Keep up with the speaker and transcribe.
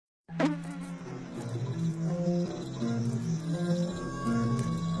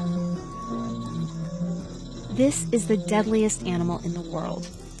This is the deadliest animal in the world.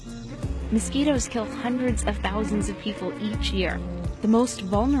 Mosquitoes kill hundreds of thousands of people each year. The most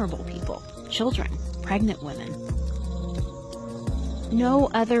vulnerable people, children, pregnant women.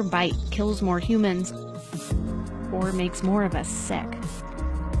 No other bite kills more humans or makes more of us sick.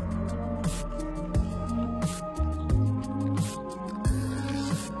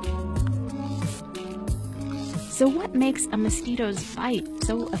 So what makes a mosquito's bite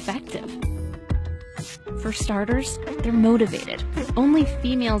so effective? For starters, they're motivated. Only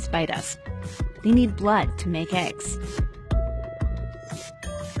females bite us. They need blood to make eggs.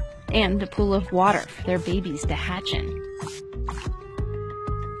 And a pool of water for their babies to hatch in.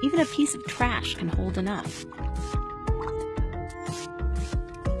 Even a piece of trash can hold enough.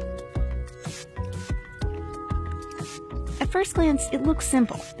 At first glance, it looks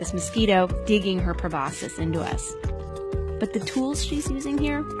simple, this mosquito digging her proboscis into us. But the tools she's using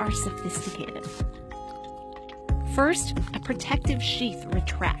here are sophisticated. First, a protective sheath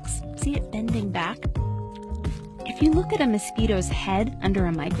retracts. See it bending back? If you look at a mosquito's head under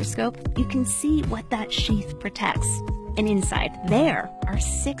a microscope, you can see what that sheath protects. And inside there are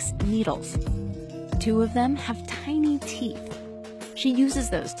 6 needles. 2 of them have tiny teeth. She uses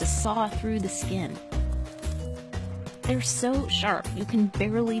those to saw through the skin. They're so sharp, you can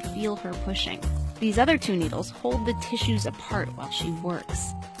barely feel her pushing. These other 2 needles hold the tissues apart while she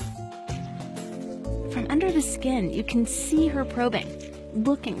works. From under the skin, you can see her probing,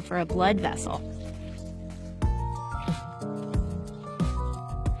 looking for a blood vessel.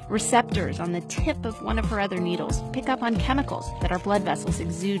 Receptors on the tip of one of her other needles pick up on chemicals that our blood vessels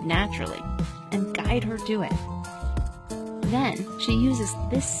exude naturally and guide her to it. Then she uses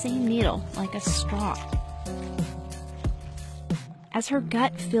this same needle like a straw. As her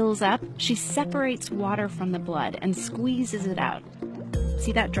gut fills up, she separates water from the blood and squeezes it out.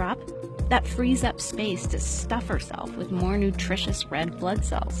 See that drop? That frees up space to stuff herself with more nutritious red blood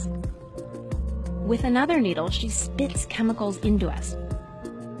cells. With another needle, she spits chemicals into us.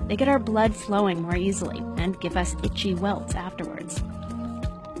 They get our blood flowing more easily and give us itchy welts afterwards.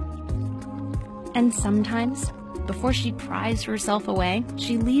 And sometimes, before she pries herself away,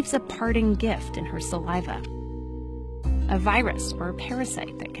 she leaves a parting gift in her saliva. A virus or a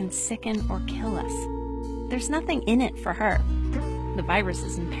parasite that can sicken or kill us. There's nothing in it for her. The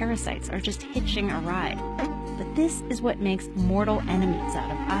viruses and parasites are just hitching a ride. But this is what makes mortal enemies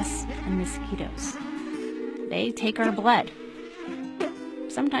out of us and mosquitoes. They take our blood.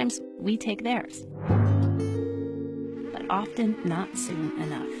 Sometimes we take theirs. But often not soon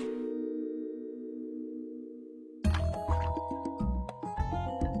enough.